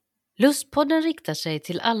Lustpodden riktar sig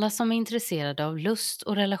till alla som är intresserade av lust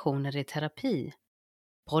och relationer i terapi.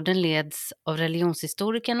 Podden leds av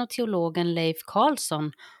religionshistorikern och teologen Leif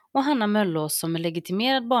och Hanna Möllås som är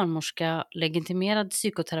legitimerad barnmorska, legitimerad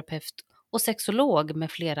psykoterapeut och sexolog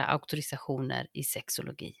med flera auktorisationer i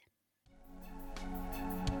sexologi.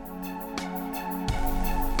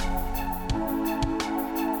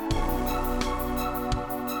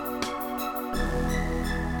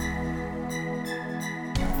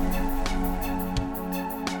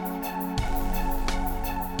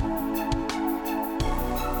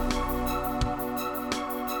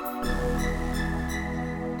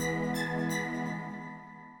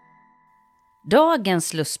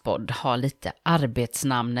 Dagens lustpodd har lite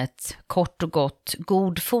arbetsnamnet kort och gott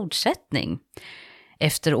god fortsättning.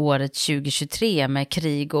 Efter året 2023 med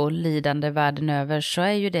krig och lidande världen över så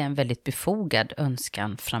är ju det en väldigt befogad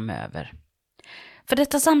önskan framöver. För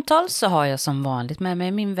detta samtal så har jag som vanligt med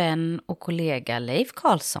mig min vän och kollega Leif.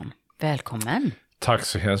 Välkommen! Tack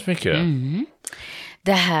så hemskt mycket.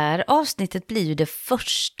 Det här avsnittet blir ju det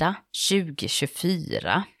första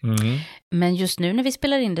 2024. Men just nu när vi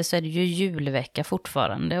spelar in det så är det ju julvecka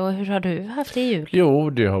fortfarande. Och hur har du haft det i jul? Jo,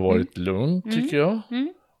 det har varit lugnt tycker jag.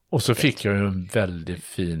 Och så fick jag ju en väldigt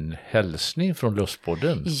fin hälsning från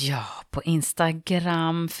Lustpodden. Ja, på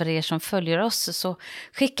Instagram för er som följer oss så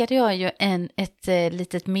skickade jag ju ett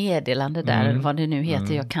litet meddelande där, eller vad det nu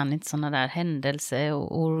heter. Jag kan inte sådana där händelser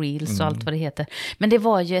och reels och allt vad det heter. Men det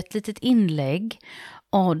var ju ett litet inlägg.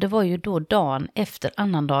 Och det var ju då dagen efter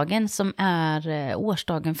annandagen som är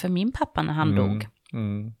årsdagen för min pappa när han dog.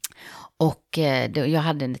 Och jag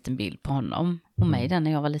hade en liten bild på honom och mig där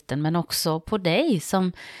när jag var liten. Men också på dig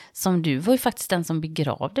som du var ju faktiskt den som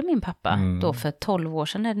begravde min pappa då för 12 år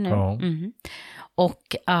sedan är det nu. Ja.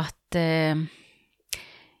 Och att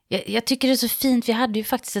jag tycker det är så fint. Vi hade ju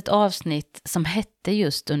faktiskt ett avsnitt som hette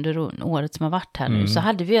just under året som har varit här nu. Så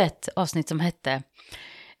hade vi ett avsnitt som hette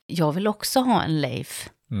Jag vill också ha en Leif.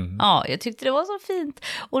 Ja, jag tyckte det var så fint.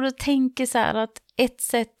 Och då tänker så här att ett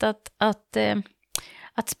sätt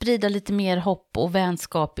att sprida lite mer hopp och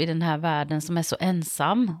vänskap i den här världen som är så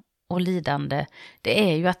ensam och lidande,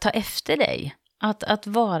 det är ju att ta efter dig. Att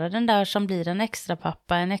vara den där som blir en extra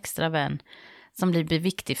pappa, en extra vän som blir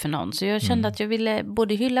viktig för någon. Så jag kände att jag ville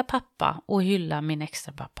både hylla pappa och hylla min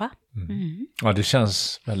extra pappa. Ja, det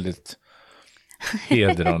känns väldigt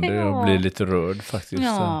hedrande. Jag blir lite rörd faktiskt.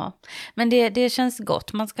 Ja, men det känns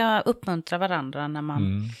gott. Man ska uppmuntra varandra när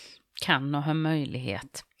man kan och har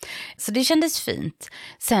möjlighet. Så det kändes fint.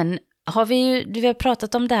 Sen har vi har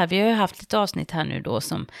pratat om det här. Vi har ju haft lite avsnitt här nu då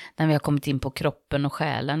som när vi har kommit in på kroppen och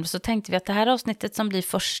själen. Så tänkte vi att det här avsnittet som blir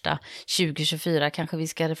första 2024 kanske vi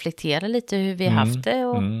ska reflektera lite hur vi har haft det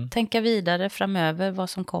och tänka vidare framöver vad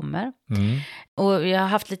som kommer. Och vi har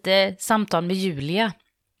haft lite samtal med Julia,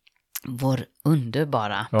 vår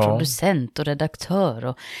underbara producent och redaktör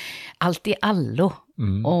och allt i allo.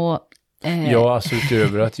 Och ja, alltså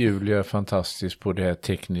utöver att Julia är fantastisk på det här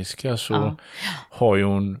tekniska så har ju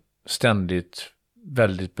hon ständigt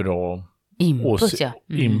väldigt bra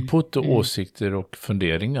input och åsikter och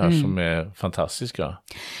funderingar som är fantastiska.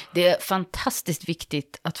 Det är fantastiskt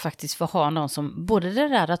viktigt att faktiskt få ha någon som, både det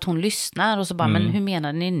där att hon lyssnar och så bara, men hur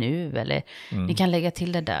menar ni nu? Eller ni kan lägga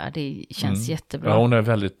till det där, det känns jättebra. Ja, hon är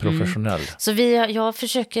väldigt professionell. Så jag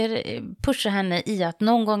försöker pusha henne i att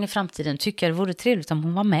någon gång i framtiden tycker jag det vore trevligt om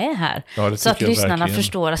hon var med här. Ja, så att lyssnarna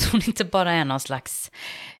förstår att hon inte bara är någon slags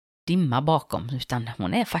dimma bakom, utan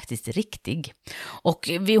hon är faktiskt riktig. Och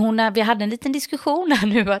vi hade en liten diskussion här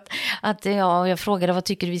nu att jag frågade vad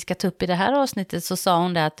tycker du vi ska ta upp i det här avsnittet, så sa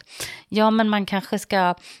hon det att men man kanske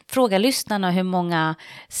ska fråga lyssnarna hur många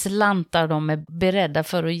slantar de är beredda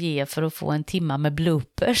för att ge för att få en timma med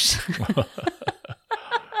bloopers.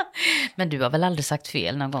 Men du har väl aldrig sagt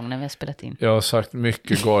fel någon gång när vi har spelat in? Jag har sagt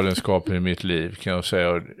mycket galenskaper i mitt liv kan jag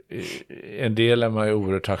säga. En del är man ju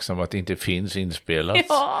oerhört tacksam att det inte finns inspelat.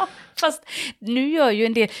 Ja, fast nu gör ju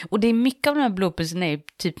en del, och det är mycket av de här bloopersen är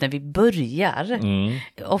typ när vi börjar.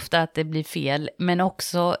 Ofta att det blir fel, men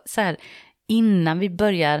också så här innan vi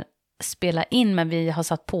börjar spela in, men vi har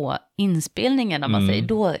satt på inspelningen om man säger,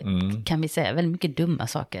 då kan vi säga väldigt mycket dumma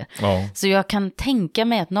saker. Ja. Så jag kan tänka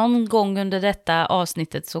mig att någon gång under detta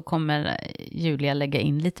avsnittet så kommer Julia lägga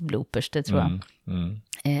in lite bloopers, det tror jag.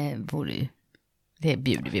 Det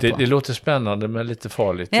bjuder vi på. Det låter spännande men lite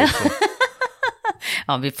farligt.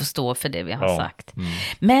 Ja, vi får stå för det vi har sagt.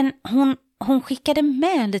 Men hon skickade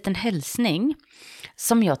med en liten hälsning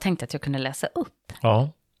som jag tänkte att jag kunde läsa upp.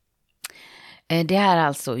 Ja. Det är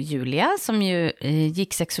alltså Julia som ju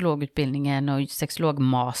gick sexologutbildningen och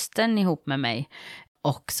sexologmastern ihop med mig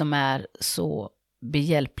och som är så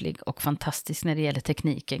behjälplig och fantastisk när det gäller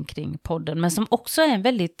tekniken kring podden. Men som också är en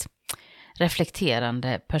väldigt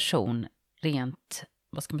reflekterande person rent,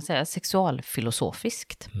 vad ska man säga,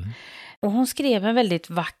 sexualfilosofiskt. Och hon skrev en väldigt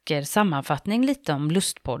vacker sammanfattning lite om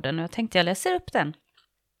Lustpodden och jag tänkte jag läser upp den.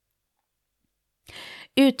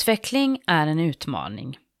 Utveckling är en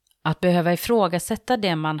utmaning. Att behöva ifrågasätta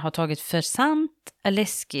det man har tagit för sant är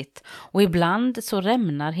läskigt och ibland så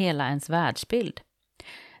rämnar hela ens världsbild.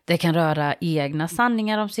 Det kan röra egna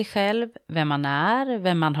sanningar om sig själv, vem man är,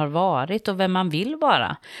 vem man har varit och vem man vill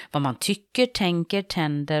vara, vad man tycker, tänker,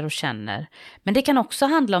 tänder och känner. Men det kan också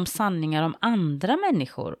handla om sanningar om andra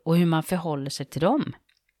människor och hur man förhåller sig till dem.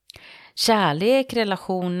 Kärlek,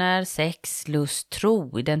 relationer, sex, lust,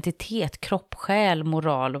 tro, identitet, kropp, själ,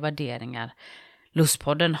 moral och värderingar.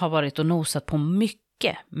 Lustpodden har varit och nosat på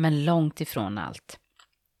mycket, men långt ifrån allt.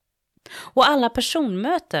 Och alla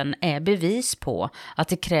personmöten är bevis på att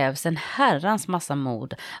det krävs en herrans massa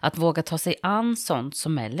mod att våga ta sig an sånt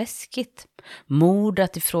som är läskigt. Mod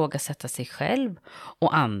att ifrågasätta sig själv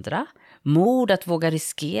och andra. Mod att våga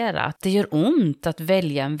riskera att det gör ont att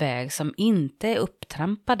välja en väg som inte är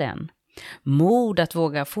upptrampad än. Mod att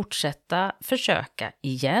våga fortsätta försöka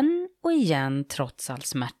igen och igen trots all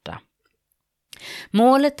smärta.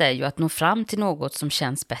 Målet är ju att nå fram till något som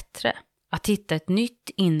känns bättre. Att hitta ett nytt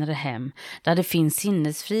inre hem där det finns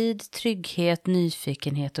sinnesfrid, trygghet,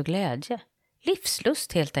 nyfikenhet och glädje.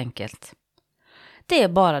 Livslust helt enkelt. Det är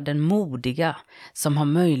bara den modiga som har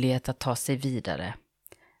möjlighet att ta sig vidare.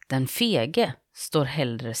 Den fege står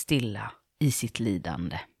hellre stilla i sitt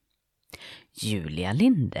lidande. Julia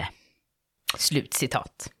Linde.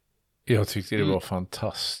 Slutcitat. Jag tyckte det var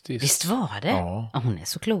fantastiskt. Visst var det? Ja. Hon är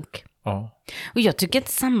så klok. Ja. Och jag tycker att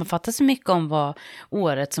det sammanfattar så mycket om vad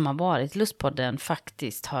året som har varit Lustpodden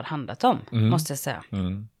faktiskt har handlat om, måste jag säga.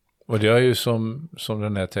 Och det är ju som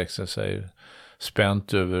den här texten säger,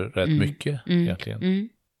 spänt över rätt mycket egentligen.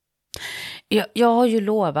 Jag har ju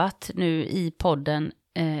lovat nu i podden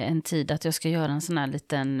en tid att jag ska göra en sån här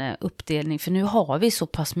liten uppdelning, för nu har vi så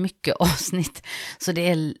pass mycket avsnitt så det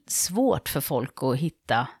är svårt för folk att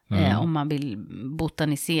hitta om man vill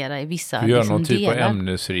botanisera i vissa gör någon typ delar. av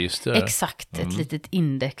ämnesregister. Exakt, ett litet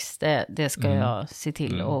index, det ska jag se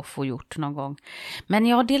till att få gjort någon gång. Men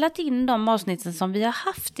jag har delat in de avsnitten som vi har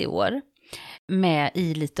haft i år med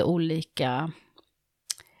i lite olika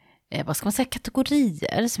vad ska man säga,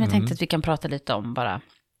 kategorier som jag tänkte att vi kan prata lite om bara.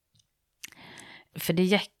 För det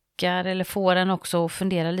jäckar eller får en också att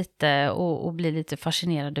fundera lite och bli lite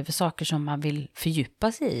fascinerad över saker som man vill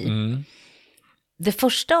fördjupa sig i. Det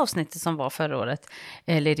första avsnittet som var förra året,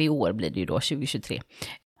 eller i år blir det ju då 2023,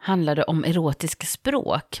 handlade om erotiska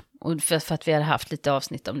språk. Och för att vi hade haft lite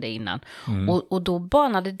avsnitt om det innan. Och då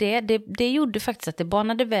banade det gjorde faktiskt att det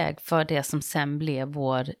banade väg för det som sen blev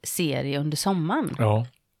vår serie under sommaren. Ja,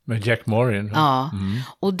 med Jack Morin. Ja,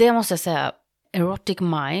 och det måste jag säga, Erotic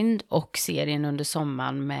Mind och serien under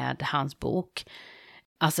sommaren med hans bok.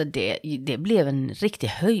 Alltså det blev en riktig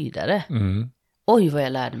höjdare. Oj, vad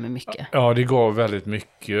jag lärde mig mycket. Ja, det gav väldigt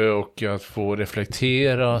mycket och att få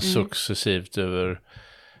reflektera successivt över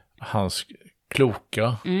hans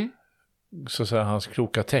kloka, så att säga, hans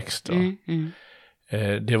kloka texter.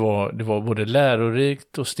 Det var både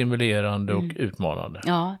lärorikt och stimulerande och utmanande.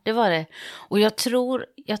 Ja, det var det. Och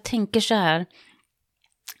jag tänker så här,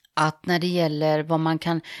 att när det gäller vad man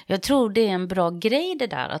kan, jag tror det är en bra grej det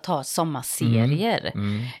där att ha sommarserier.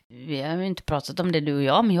 Vi har ju inte pratat om det du och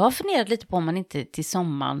jag, men jag har funderat lite på om man inte till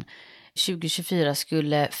sommaren 2024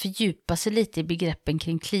 skulle fördjupa sig lite i begreppen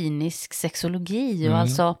kring klinisk sexologi och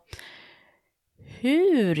alltså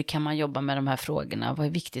hur kan man jobba med de här frågorna? Vad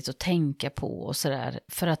är viktigt att tänka på och sådär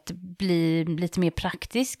för att bli lite mer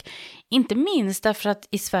praktisk? Inte minst därför att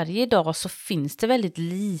i Sverige idag så finns det väldigt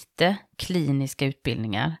lite kliniska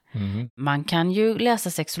utbildningar. Man kan ju läsa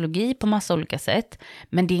sexologi på massa olika sätt,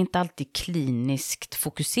 men det är inte alltid kliniskt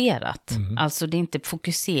fokuserat. Alltså det är inte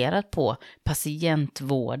fokuserat på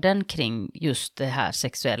patientvården kring just det här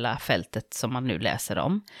sexuella fältet som man nu läser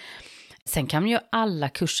om. Sen kan ju alla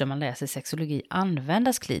kurser man läser i sexologi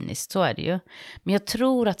användas kliniskt, så är det ju. Men jag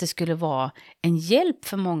tror att det skulle vara en hjälp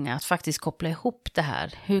för många att faktiskt koppla ihop det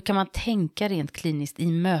här. Hur kan man tänka rent kliniskt i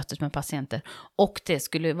mötet med patienter? Och det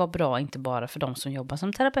skulle vara bra inte bara för de som jobbar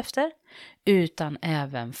som terapeuter, utan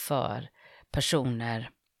även för personer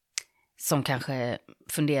som kanske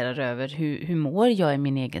funderar över hur mår jag i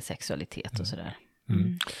min egen sexualitet och sådär.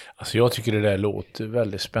 Alltså jag tycker det där låter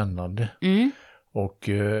väldigt spännande. Och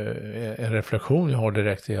en reflektion jag har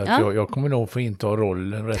direkt är att jag kommer nog få inta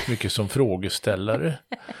rollen rätt mycket som frågeställare.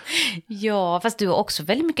 Ja, fast du har också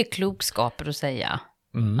väldigt mycket klokskaper att säga.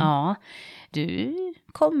 Ja, du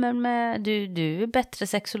kommer med, du är bättre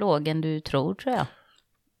sexolog än du tror jag.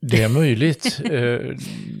 Det är möjligt.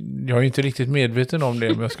 Jag är inte riktigt medveten om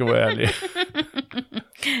det, om jag ska vara ärlig.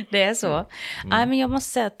 Det är så. Nej, men jag måste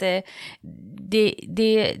säga att det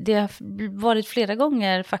har varit flera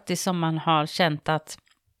gånger faktiskt som man har känt att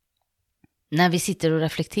när vi sitter och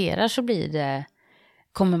reflekterar så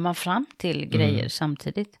kommer man fram till grejer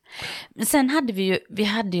samtidigt. Men sen hade vi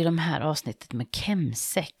hade ju de här avsnittet med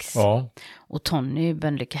chemsex och Tony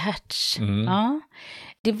Bönlycke-Hertz. Ja,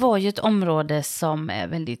 det var ju ett område som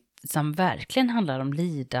verkligen handlar om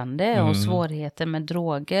lidande och svårigheter med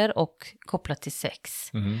droger och kopplat till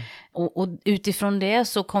sex. Och utifrån det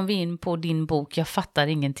så kom vi in på din bok Jag fattar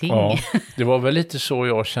ingenting. Ja, det var väl lite så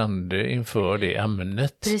jag kände inför det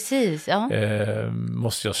ämnet. Precis, ja.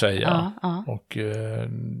 Måste jag säga. Ja. Och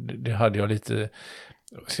det hade jag inte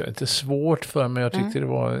svårt för, men jag tyckte det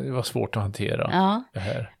var svårt att hantera det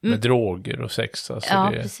här med droger och sex. Alltså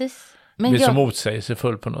precis. Men det är så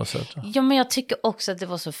motsägelsefull på något sätt. Ja, men jag tycker också att det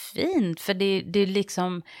var så fint. För det är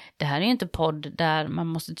liksom, det här är ju inte podd där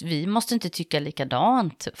vi måste inte tycka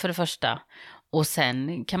likadant för det första. Och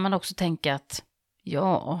sen kan man också tänka att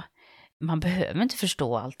man behöver inte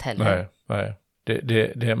förstå allt heller. Nej.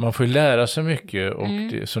 Man får ju lära sig mycket och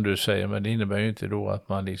det, som du säger, men det innebär ju inte då att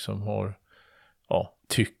man liksom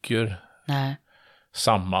tycker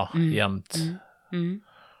samma jämt.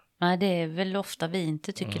 Nej, det är väl ofta vi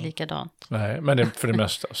inte tycker likadant. Nej, men för det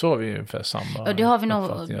mesta så har vi ungefär samma. Ja, det har vi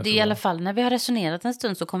nog. Det är i alla fall när vi har resonerat en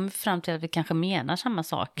stund så kommer vi fram till att vi kanske menar samma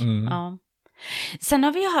sak. Ja. Sen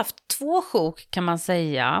har vi ju haft 2 sjok kan man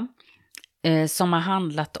säga som har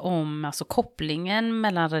handlat om alltså kopplingen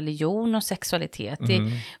mellan religion och sexualitet.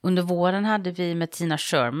 Under våren hade vi med Tina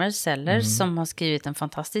Schermer som har skrivit en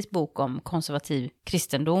fantastisk bok om konservativ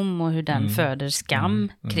kristendom och hur den föder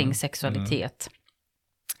skam kring sexualitet.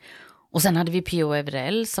 Och sen hade vi P.O.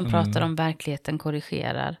 Everell som pratade om verkligheten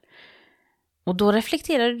korrigerar. Och då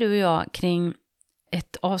reflekterade du och jag kring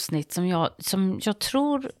ett avsnitt som jag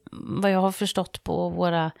tror, vad jag har förstått på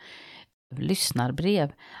våra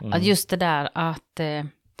lyssnarbrev, att just det där att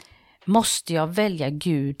måste jag välja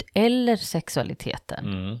Gud eller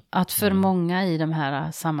sexualiteten? Att för många i de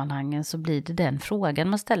här sammanhangen så blir det den frågan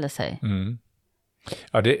man ställer sig.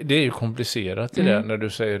 Ja, det är ju komplicerat det där. När du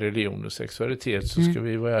säger religion och sexualitet så ska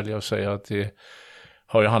vi vara ärliga och säga att det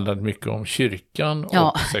har ju handlat mycket om kyrkan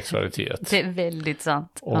och sexualitet. Det är väldigt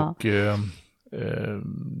sant. Och det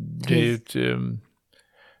är ju ett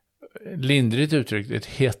lindrigt uttryckt ett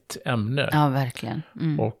hett ämne. Ja, verkligen.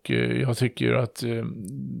 Och jag tycker att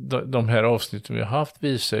de här avsnitten vi har haft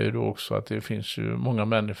visar ju då också att det finns ju många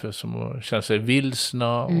människor som känner sig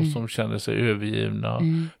vilsna och som känner sig övergivna,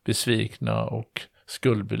 besvikna och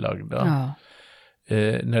skuldbelagda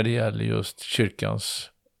när det gäller just kyrkans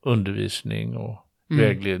undervisning och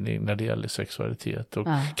vägledning när det gäller sexualitet och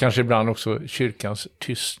kanske ibland också kyrkans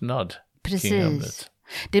tystnad kring ämnet.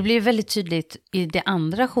 Det blev väldigt tydligt i det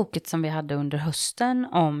andra sjoket som vi hade under hösten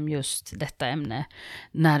om just detta ämne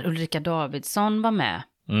när Ulrika Davidsson var med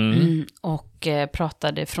och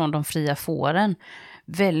pratade från de fria fåren.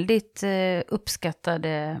 Väldigt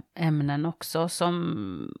uppskattade ämnen också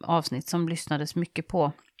som avsnitt som lyssnades mycket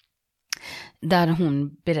på. Där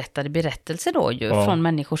hon berättade berättelser då ju från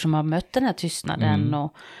människor som har mött den här tystnaden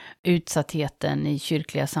och utsattheten i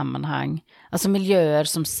kyrkliga sammanhang. Alltså miljöer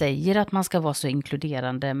som säger att man ska vara så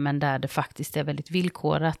inkluderande men där det faktiskt är väldigt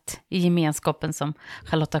villkorat i gemenskapen som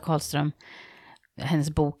Charlotta Karlström, hennes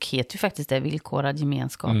bok heter ju faktiskt det, villkorad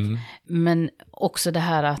gemenskap. Men också det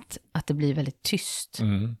här att det blir väldigt tyst.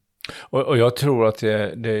 Och jag tror att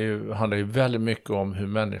det handlar ju väldigt mycket om hur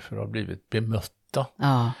människor har blivit bemötta.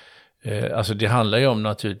 Ja. Alltså det handlar ju om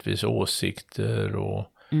naturligtvis åsikter och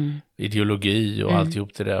ideologi och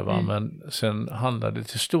alltihop det där va. Men sen handlar det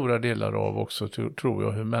till stora delar av också tror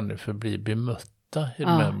jag hur människor blir bemötta i de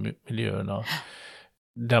här miljöerna.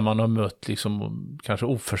 Där man har mött liksom kanske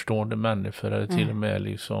oförstående människor eller till och med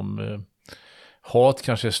liksom hat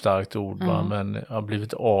kanske är ett starkt ord va, men har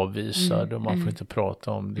blivit avvisad och man får inte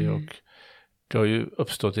prata om det och det har ju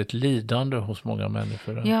uppstått ett lidande hos många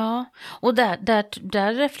människor. Ja, och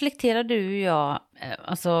där reflekterar du och jag,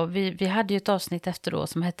 alltså vi hade ju ett avsnitt efter då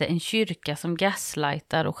som hette En kyrka som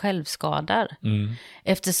gaslightar och självskadar.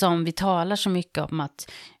 Eftersom vi talar så mycket om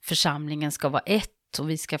att församlingen ska vara ett och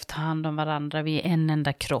vi ska ta hand om varandra, vi är en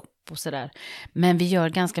enda kropp och sådär. Men vi gör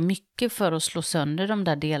ganska mycket för att slå sönder de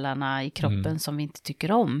där delarna i kroppen som vi inte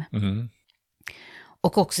tycker om.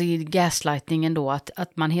 Och också i gaslightningen då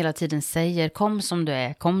att man hela tiden säger kom som du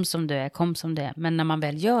är, kom som du är, kom som du är. Men när man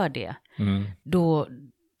väl gör det,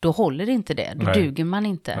 då håller inte det. Då duger man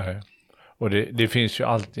inte. Nej. Och det finns ju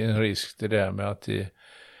alltid en risk det där med att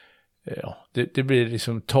det blir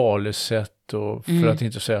liksom talesätt och för att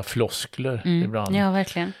inte säga floskler ibland. Ja,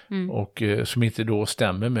 verkligen. Och som inte då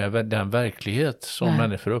stämmer med den verklighet som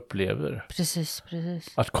människor upplever. Precis.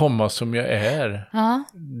 Att komma som jag är,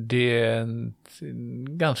 det är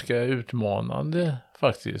ganska utmanande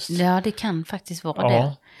faktiskt. Ja, det kan faktiskt vara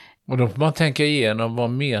det. Och då får man tänka igenom vad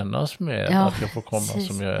menas med att jag får komma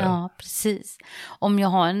som jag är. Ja, precis. Om jag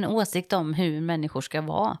har en åsikt om hur människor ska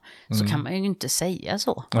vara så kan man ju inte säga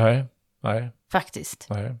så. Nej. Faktiskt.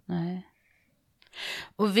 Nej.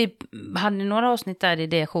 Och vi hade några avsnitt där i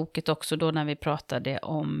det sjoket också då när vi pratade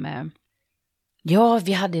om...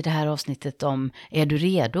 vi hade det här avsnittet om är du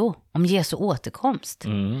redo? Om Jesu återkomst.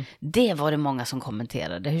 Det var det många som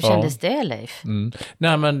kommenterade. Hur kändes det, Leif?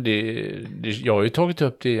 Nej, men jag har ju tagit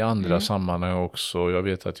upp det i andra sammanhang också. Jag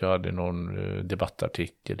vet att jag hade någon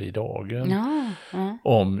debattartikel i Dagen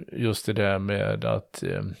om just det där med att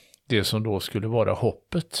det som då skulle vara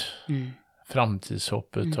hoppet,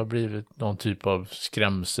 framtidshoppet, har blivit någon typ av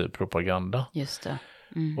skrämselpropaganda. Just det.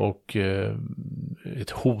 Och ett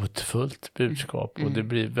hotfullt budskap och det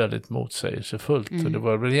blir väldigt motsägelsefullt och det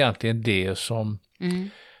var väl egentligen det som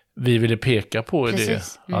vi ville peka på i det,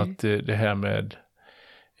 att det här med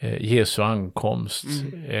Jesu ankomst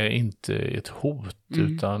är inte ett hot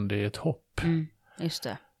utan det är ett hopp. Just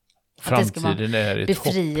det. Framtiden är ett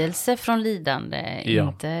befrielse från lidande,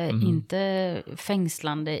 inte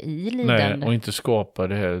fängslande i lidande. Nej, och inte skapa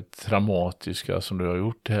det här traumatiska som du har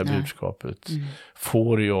gjort, det här budskapet.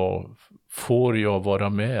 Får jag vara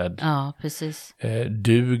med? Ja, precis.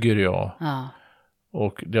 Duger jag? Ja.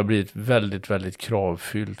 Och det har blivit väldigt, väldigt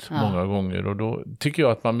kravfyllt många gånger. Och då tycker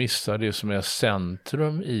jag att man missar det som är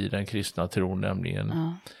centrum i den kristna tron,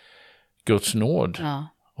 nämligen Guds nåd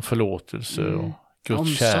och förlåtelse och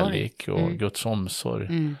Guds kärlek och Guds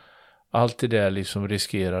omsorg. Allt det där liksom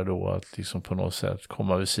riskerar då att liksom på något sätt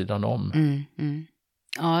komma vid sidan om.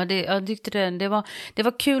 Ja, jag tyckte det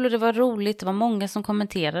var kul och det var roligt. Det var många som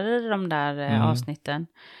kommenterade de där avsnitten.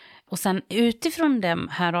 Och sen utifrån det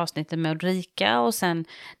här avsnitten med Ulrika och sen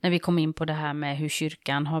när vi kom in på det här med hur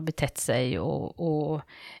kyrkan har betett sig och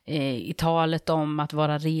i talet om att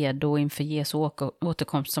vara redo inför Jesu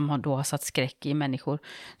återkomst som då har satt skräck i människor,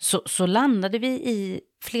 så landade vi i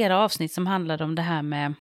flera avsnitt som handlade om det här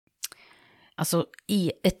med alltså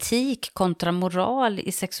etik kontra moral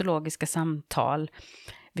i sexologiska samtal.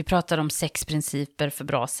 Vi pratade om 6 principer för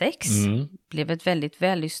bra sex. Blev ett väldigt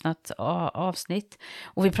vällyssnat avsnitt.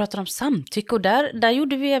 Och vi pratade om samtycke. Och där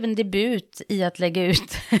gjorde vi även debut i att lägga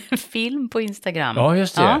ut film på Instagram. Ja,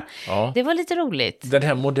 just det. Ja. Det var lite roligt. Den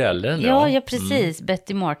här modellen. Ja, precis.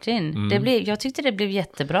 Betty Martin. Jag tyckte det blev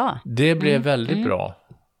jättebra. Det blev väldigt bra.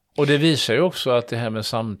 Och det visar ju också att det här med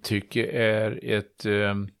samtycke är ett...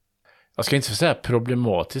 jag ska inte säga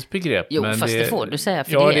problematiskt begrepp. Jo, men fast det får du säga.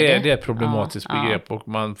 För det är ett problematiskt begrepp. Och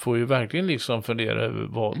man får ju verkligen liksom fundera över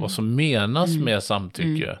vad som menas med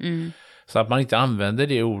samtycke. Så att man inte använder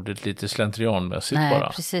det ordet lite slentrianmässigt. Nej, bara.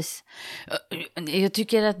 Precis. Jag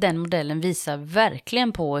tycker att den modellen visar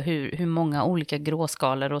verkligen på hur många olika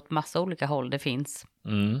gråskalor åt massa olika håll det finns.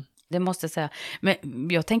 Det måste jag säga. Men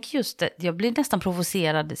jag tänker just att jag blir nästan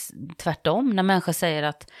provocerad tvärtom när människor säger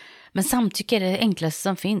att men samtycke är det enklaste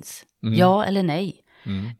som finns. Ja eller nej.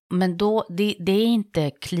 Men då, det är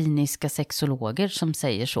inte kliniska sexologer som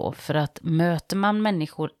säger så. För att möter man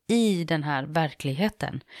människor i den här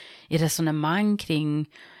verkligheten, i resonemang kring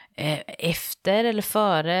efter eller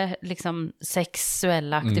före liksom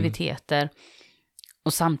sexuella aktiviteter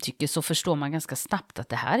och samtycke, så förstår man ganska snabbt att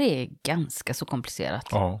det här är ganska så komplicerat.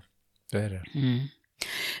 Ja, det är det.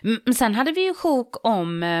 Men sen hade vi ju sjok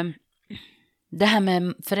om det här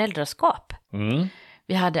med föräldraskap.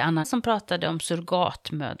 Vi hade Anna som pratade om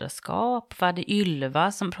surrogatmödraskap. Vi hade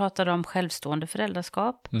Ylva som pratade om självstående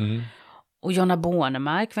föräldraskap. Och Jonna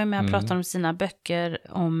Bornemark var med och pratade om sina böcker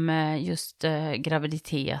om just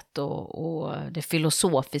graviditet och det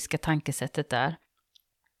filosofiska tankesättet där.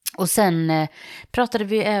 Och sen pratade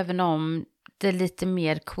vi även om det lite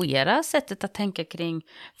mer queera sättet att tänka kring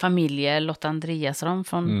familjer. Lotta Andreasson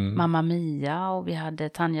från Mamma Mia, och vi hade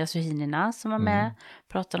Tanja Suhinina som var med,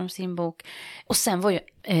 pratade om sin bok. Och sen var ju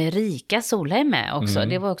Rika Solheim med också.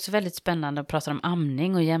 Det var också väldigt spännande att prata om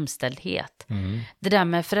amning och jämställdhet. Det där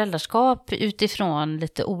med föräldraskap utifrån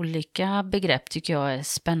lite olika begrepp tycker jag är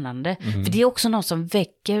spännande. För det är också något som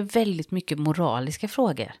väcker väldigt mycket moraliska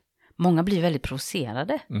frågor. Många blir väldigt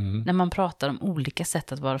provocerade när man pratar om olika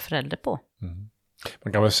sätt att vara förälder på.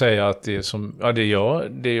 Man kan väl säga att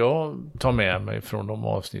det jag tar med mig från de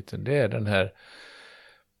avsnitten, det är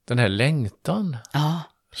den här längtan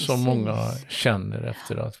som många känner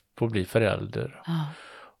efter att få bli förälder.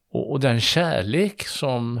 och den kärlek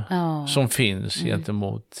som finns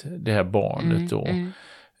gentemot det här barnet då.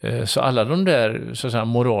 Så alla de där så att säga,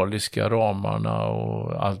 moraliska ramarna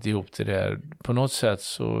och alltihop det där, på något sätt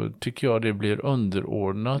så tycker jag det blir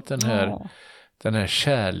underordnat den här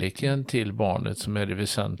kärleken till barnet som är det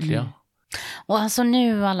väsentliga. Och alltså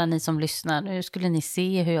nu alla ni som lyssnar, nu skulle ni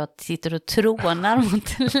se hur jag sitter och trånar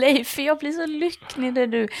mot Leif, för jag blir så lycklig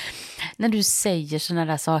när du säger såna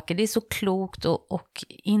där saker. Det är så klokt och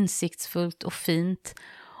insiktsfullt och fint.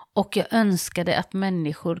 Och jag önskade att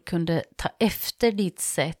människor kunde ta efter ditt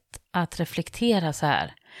sätt att reflektera så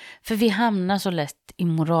här. För vi hamnar så lätt i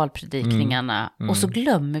moralpredikningarna och så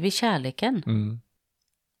glömmer vi kärleken.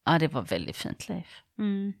 Ja, det var väldigt fint, Leif.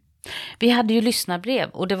 Vi hade ju lyssnarbrev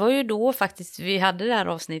och det var ju då faktiskt vi hade det här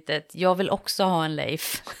avsnittet. Jag vill också ha en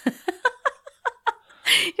Leif.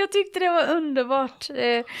 Jag tyckte det var underbart.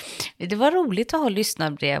 Det var roligt att ha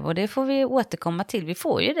lyssnarbrev och det får vi återkomma till. Vi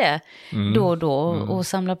får ju det då och då och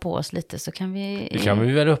samla på oss lite så kan vi... Det kan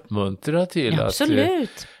vi väl uppmuntra till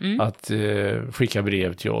absolut. Att skicka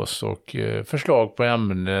brev till oss och förslag på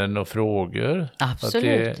ämnen och frågor.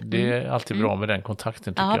 Absolut. Det är alltid bra med den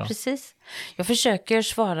kontakten tycker jag. Ja, precis. Jag försöker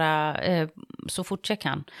svara så fort jag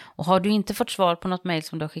kan. Och har du inte fått svar på något mejl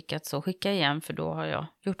som du har skickat så skicka igen för då har jag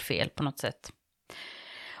gjort fel på något sätt.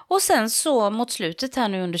 Och sen så mot slutet här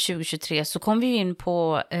nu under 2023 så kom vi in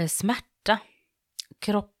på smärta.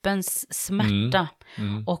 Kroppens smärta.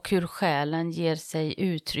 Och hur själen ger sig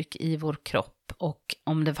uttryck i vår kropp. Och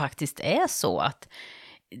om det faktiskt är så att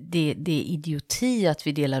det är idioti att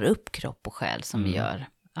vi delar upp kropp och själ som vi gör.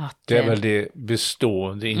 Det är väl det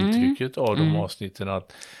bestående intrycket av de avsnitten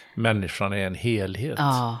att människan är en helhet.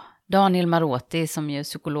 Ja, Daniel Marotti som är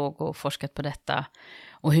psykolog och forskat på detta.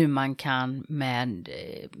 Och hur man kan med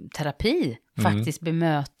terapi faktiskt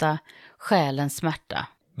bemöta själens smärta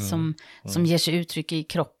som ger sig uttryck i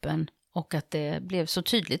kroppen. Och att det blev så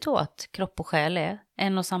tydligt då att kropp och själ är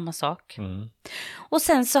en och samma sak. Och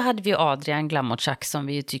sen så hade vi Adrian Glamotchak som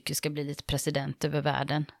vi tycker ska bli lite president över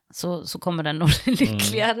världen. Så kommer den nog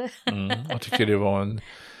lyckligare. Jag tycker det var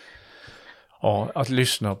att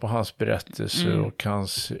lyssna på hans berättelse och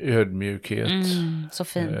hans ödmjukhet. Så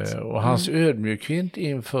fint. Och hans ödmjukhet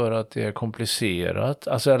inför att det är komplicerat.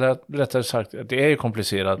 Alltså eller rättare sagt att det är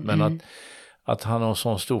komplicerat men att han har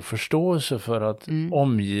sån stor förståelse för att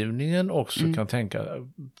omgivningen också kan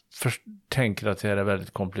tänker att det här är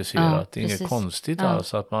väldigt komplicerat. Det är inget konstigt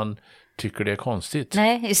alls att man tycker det är konstigt.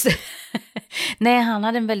 Nej, just det. Nej, han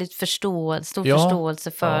hade en väldigt stor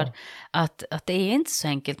förståelse för att det är inte så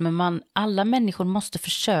enkelt. Men alla människor måste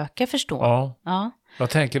försöka förstå. Ja. Jag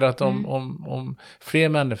tänker att om fler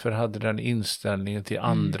människor hade den inställningen till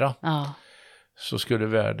andra så skulle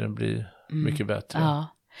världen bli mycket bättre. Ja.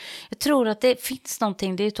 Jag tror att det finns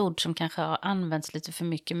någonting, det är ett ord som kanske har använts lite för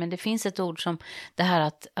mycket, men det finns ett ord som det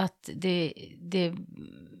här att vi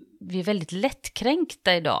är väldigt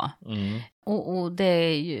lättkränkta idag. Och det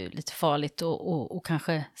är ju lite farligt och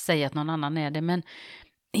kanske säga att någon annan är det, men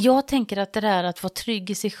jag tänker att det där att vara trygg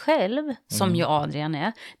i sig själv, som ju Adrian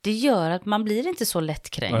är, det gör att man blir inte så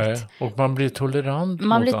lättkränkt. Nej, och man blir tolerant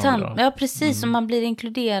mot andra. Ja, precis. Och man blir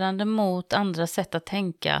inkluderande mot andra sätt att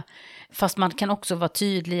tänka. Fast man kan också vara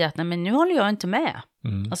tydlig i att nej, men nu håller jag inte med.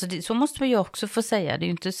 Alltså så måste vi ju också få säga. Det är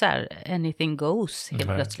ju inte så här anything goes helt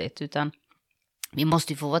plötsligt. Utan vi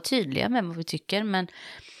måste ju få vara tydliga med vad vi tycker.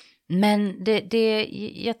 Men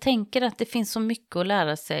jag tänker att det finns så mycket att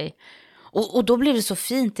lära sig. Och då blev det så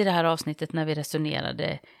fint i det här avsnittet när vi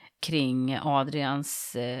resonerade kring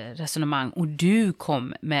Adrians resonemang. Och du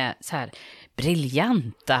kom med så här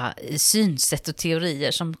briljanta synsätt och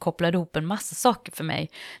teorier som kopplade ihop en massa saker för mig.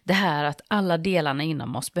 Det här att alla delarna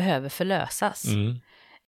inom oss behöver förlösas.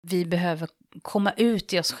 Vi behöver komma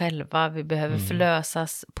ut i oss själva. Vi behöver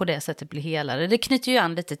förlösas på det sättet bli helare. Det knyter ju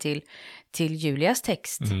an lite till Julias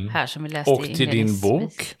text här som vi läste. Och till din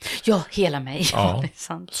bok. Ja, hela mig. Ja, det är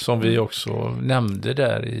sant. Som vi också nämnde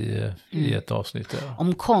där i ett avsnitt. Där.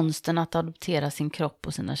 Om konsten att adoptera sin kropp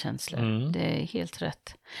och sina känslor. Det är helt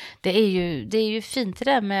rätt. Det är ju fint det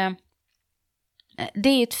där med... Det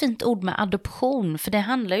är ett fint ord med adoption, för det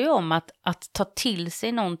handlar ju om att ta till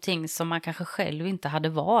sig någonting som man kanske själv inte hade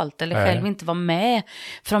valt eller själv inte var med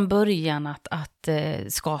från början att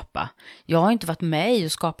skapa. Jag har inte varit med i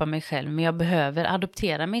att skapa mig själv, men jag behöver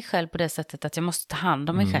adoptera mig själv på det sättet att jag måste ta hand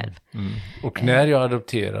om mig själv. Och när jag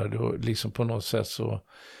adopterar då liksom på något sätt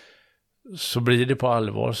så blir det på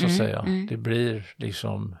allvar så att säga. Det blir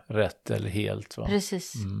liksom rätt eller helt. Va?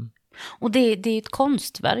 Precis. Och det är ett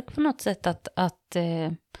konstverk på något sätt att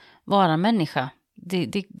vara människa.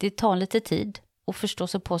 Det tar lite tid att förstå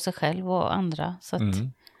sig på sig själv och andra. Så att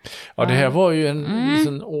Ja, det här var ju en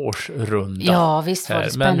liten årsrunda. Ja, visst var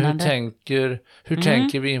det spännande. Men hur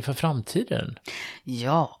tänker vi inför framtiden?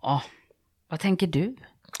 Ja, vad tänker du?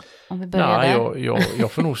 Om vi börjar där.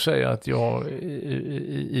 Jag får nog säga att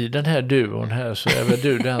i den här duon här så är väl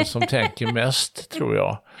du den som tänker mest, tror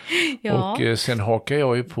jag. Ja. Och sen hakar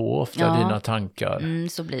jag ju på ofta dina tankar.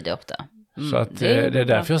 Så blir det ofta. Så att det är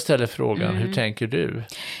därför jag ställer frågan, hur tänker du?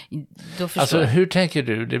 Alltså, hur tänker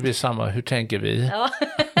du? Det blir samma, hur tänker vi? Ja.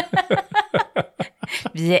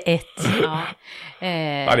 Vi är ett. Ja,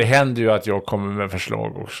 det händer ju att jag kommer med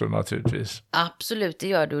förslag också naturligtvis. Absolut, det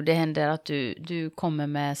gör du. Det händer att du kommer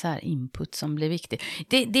med så här input som blir viktig.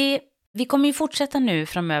 Vi kommer ju fortsätta nu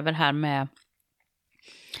framöver här med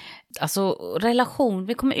alltså relation.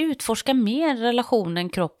 Vi kommer utforska mer relationen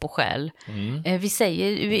kropp och själ.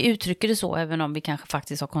 Vi uttrycker det så även om vi kanske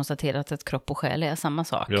faktiskt har konstaterat att kropp och själ är samma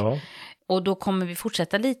sak. Ja. Och då kommer vi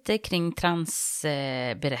fortsätta lite kring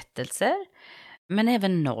transberättelser. Men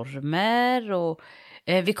även normer och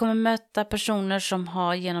vi kommer möta personer som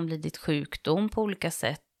har genomlidit sjukdom på olika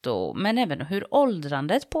sätt. Men även hur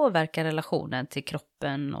åldrandet påverkar relationen till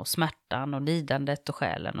kroppen och smärtan och lidandet och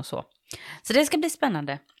själen och så. Så det ska bli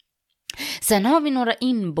spännande. Sen har vi några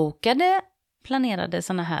inbokade planerade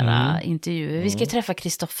såna här intervjuer. Vi ska träffa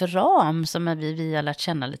Kristoffer Ram som vi har lärt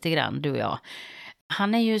känna lite grann, du och jag.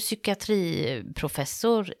 Han är ju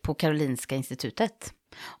psykiatriprofessor på Karolinska institutet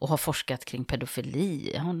och har forskat kring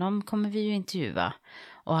pedofili. Honom kommer vi ju intervjua.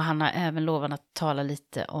 Och han har även lovat att tala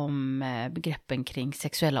lite om begreppen kring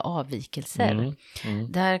sexuella avvikelser.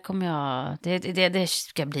 Där kommer det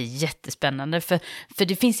ska bli jättespännande. För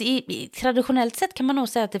det finns traditionellt sett kan man nog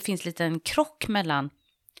säga att det finns lite en krock mellan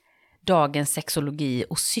dagens sexologi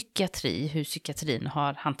och psykiatri. Hur psykiatrin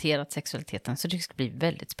har hanterat sexualiteten. Så det ska bli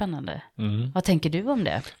väldigt spännande. Vad tänker du om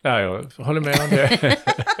det? Ja, jag håller med om det.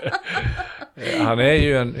 Han är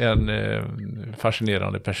ju en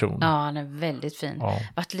fascinerande person. Ja, han är väldigt fin. Ja.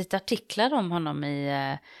 Varit lite artiklar om honom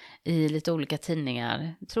i lite olika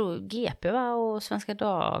tidningar. Jag tror GP och Svenska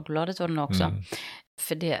Dagbladet var det nog också.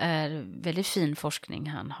 För det är väldigt fin forskning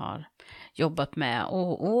han har jobbat med.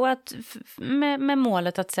 Och att, med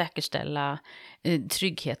målet att säkerställa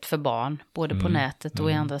trygghet för barn. Både på nätet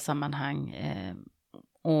och i andra sammanhang.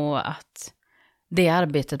 Och att det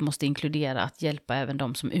arbetet måste inkludera att hjälpa även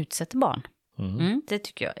de som utsätter barn. Det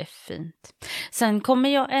tycker jag är fint. Sen kommer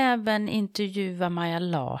jag även intervjua Maja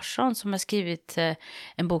Larsson som har skrivit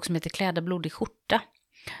en bok som heter Kläder blodig skjorta.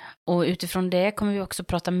 Och utifrån det kommer vi också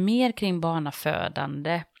prata mer kring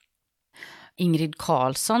barnafödande. Ingrid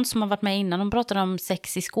Karlsson som har varit med innan, hon pratade om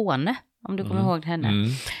sex i Skåne, om du kommer ihåg henne.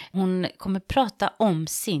 Hon kommer prata om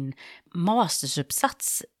sin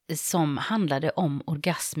mastersuppsats som handlade om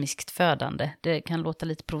orgasmiskt födande. Det kan låta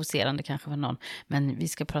lite provocerande kanske för någon, men vi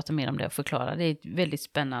ska prata mer om det och förklara. Det är ett väldigt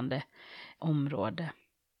spännande område.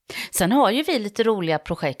 Sen har ju vi lite roliga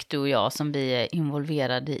projekt, du och jag, som vi är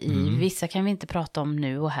involverade i. Vissa kan vi inte prata om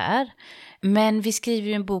nu och här. Men vi skriver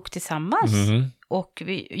ju en bok tillsammans. Och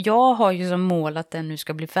jag har ju som mål att den nu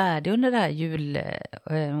ska bli färdig under det här jul-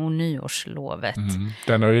 och nyårslovet.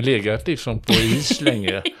 Den har ju legat liksom på is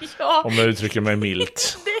länge, om jag uttrycker mig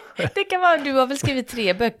milt. Det kan vara, du har väl skrivit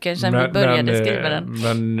 3 böcker sedan vi började skriva den.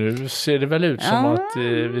 Men nu ser det väl ut som att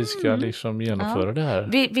vi ska liksom genomföra det här.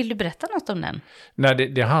 Vill du berätta något om den? Nej,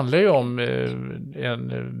 det handlar ju om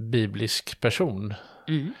en biblisk person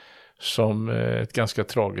som ett ganska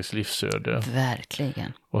tragiskt livsöde.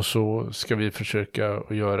 Verkligen. Och så ska vi försöka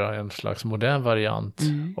att göra en slags modern variant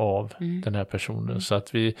av den här personen. Så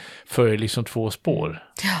att vi följer liksom 2 spår.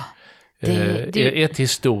 Ett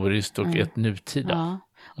historiskt och ett nutida. Ja.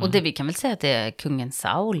 Och det vi kan väl säga att det är kungen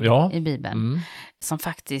Saul i Bibeln. Som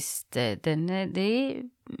faktiskt,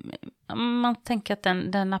 man tänker att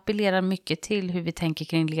den appellerar mycket till hur vi tänker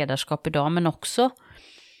kring ledarskap idag. Men också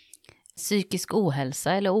psykisk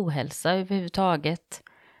ohälsa eller ohälsa överhuvudtaget.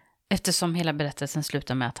 Eftersom hela berättelsen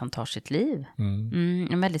slutar med att han tar sitt liv.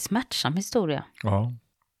 En väldigt smärtsam historia. Ja.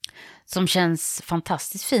 Som känns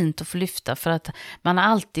fantastiskt fint att få lyfta, för att man har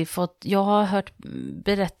alltid jag har hört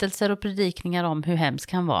berättelser och predikningar om hur hemskt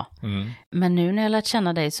kan vara. Men nu när jag lärt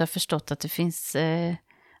känna dig så har jag förstått att det finns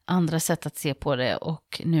andra sätt att se på det,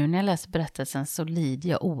 och nu när jag läser berättelsen så lider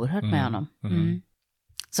jag oerhört med honom.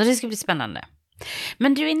 Så det ska bli spännande.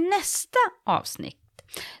 Men du, i nästa avsnitt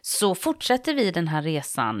så fortsätter vi den här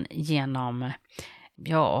resan genom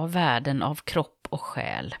världen av kropp och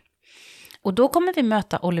själ. Och då kommer vi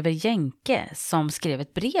möta Oliver Jenke som skrev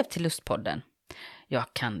ett brev till Lustpodden.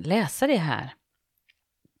 Jag kan läsa det här.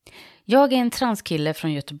 Jag är en transkille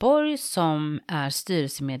från Göteborg som är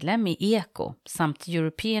styrelsemedlem i ECO samt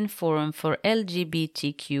European Forum for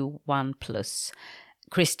LGBTQ1+,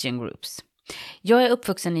 Christian groups. Jag är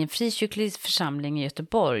uppvuxen i en frikyrklig församling i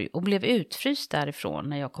Göteborg och blev utfryst därifrån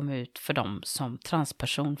när jag kom ut för dem som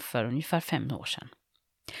transperson för ungefär 5 år sedan.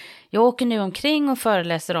 Jag åker nu omkring och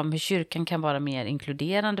föreläser om hur kyrkan kan vara mer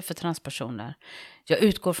inkluderande för transpersoner. Jag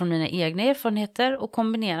utgår från mina egna erfarenheter och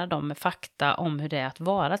kombinerar dem med fakta om hur det är att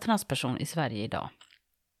vara transperson i Sverige idag.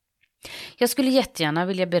 Jag skulle jättegärna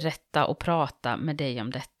vilja berätta och prata med dig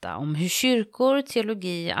om detta, om hur kyrkor,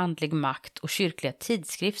 teologi, andlig makt och kyrkliga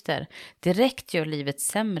tidskrifter direkt gör livet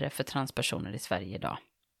sämre för transpersoner i Sverige idag.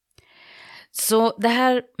 Så det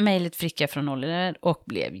här mejlet fick jag från Oliver och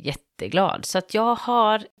blev jätteglad. Så att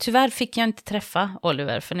tyvärr fick jag inte träffa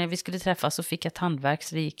Oliver, för när vi skulle träffas så fick jag ett handverk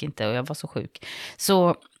så det gick inte och jag var så sjuk.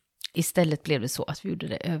 Så istället blev det så att vi gjorde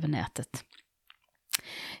det över nätet.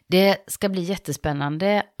 Det ska bli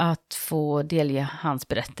jättespännande att få delge hans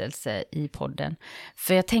berättelse i podden.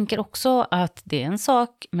 För jag tänker också att det är en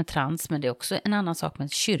sak med trans, men det är också en annan sak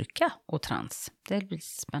med kyrka och trans. Det blir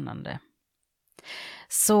spännande.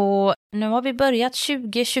 Så nu har vi börjat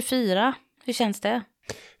 2024. Hur känns det?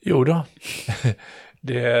 Jo då,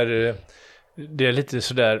 det är lite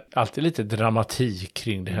sådär, alltid lite dramatik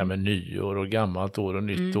kring det här med nyår och gammalt år och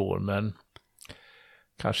nytt år, men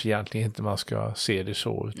kanske egentligen inte man ska se det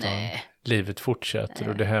så, utan livet fortsätter.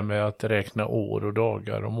 Och det här med att räkna år och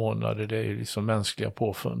dagar och månader, det är ju liksom mänskliga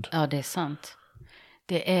påfund. Ja, det är sant.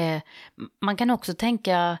 Man kan också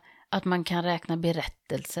tänka att man kan räkna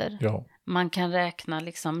berättelser. Ja. Man kan räkna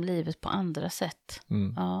liksom livet på andra sätt.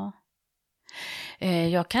 Ja.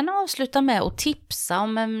 Jag kan avsluta med att tipsa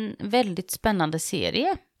om en väldigt spännande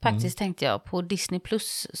serie. Faktiskt tänkte jag på Disney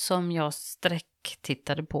Plus som jag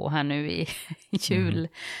tittade på här nu i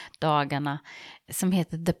juldagarna. Som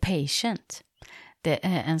heter The Patient. Det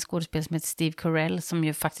är en skådespelare som heter Steve Carell som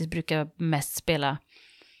ju faktiskt brukar mest spela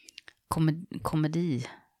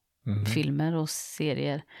komedifilmer och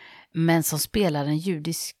serier. Men som spelar en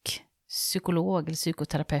judisk psykolog eller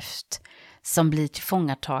psykoterapeut som blir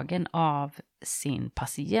tillfångatagen av sin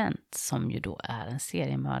patient som ju då är en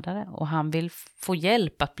seriemördare. Och han vill få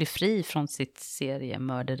hjälp att bli fri från sitt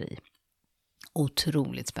seriemörderi.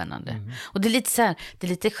 Otroligt spännande. Och det är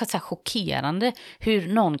lite så här chockerande hur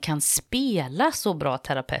någon kan spela så bra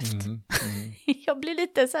terapeut. Jag blir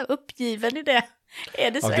lite så här uppgiven i det.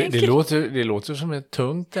 Är det så enkelt? Det låter som ett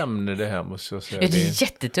tungt ämne det här, måste jag säga. Ja, det är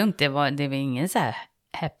jättetungt. Det var ingen så här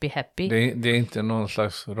happy. Det är inte någon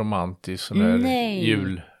slags romantisk sån där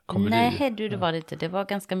julkomedi. Nej, det var det inte. Det var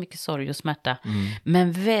ganska mycket sorg och smärta.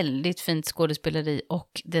 Men väldigt fint skådespeleri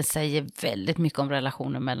och det säger väldigt mycket om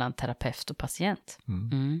relationen mellan terapeut och patient.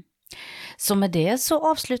 Så med det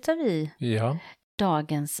så avslutar vi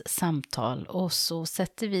dagens samtal och så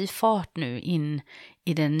sätter vi fart nu in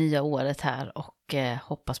i det nya året här och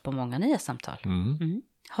hoppas på många nya samtal.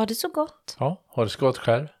 Ha det så gott. Ja, ha det så gott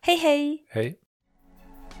själv. Hej, hej. Hej.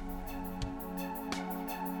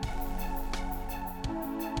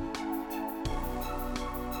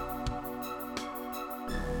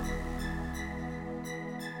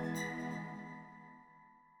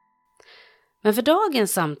 Men för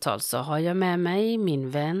dagens samtal så har jag med mig min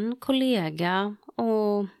vän, kollega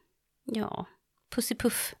och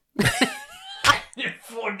pussipuff. Nu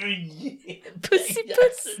får du ge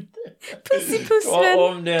Pussipuss. Pussipussvän. Ja,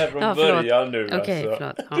 om det är från början nu. Okej,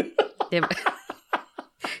 förlåt. Ja.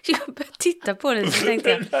 Jag började titta på det så tänkte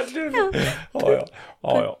jag.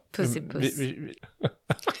 Ja. Pussipuss.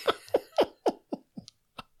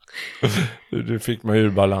 Du fick mig ur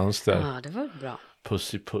balans där. Ja, det var bra.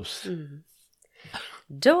 Pussipuss.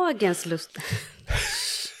 Dagens lust...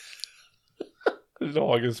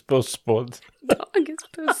 Dagens pusspodd. Dagens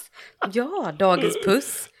puss. Ja, dagens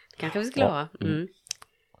puss. Kanske vi skulle ha.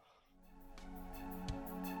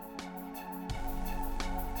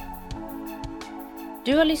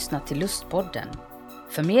 Du har lyssnat till Lustpodden.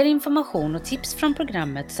 För mer information och tips från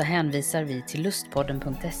programmet så hänvisar vi till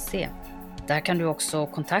lustpodden.se. Där kan du också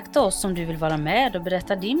kontakta oss om du vill vara med och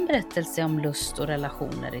berätta din berättelse om lust och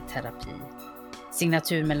relationer i terapi.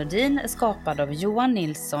 Signaturmelodin är skapad av Johan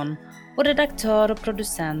Nilsson och redaktör och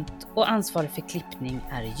producent och ansvarig för klippning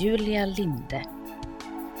är Julia Linde.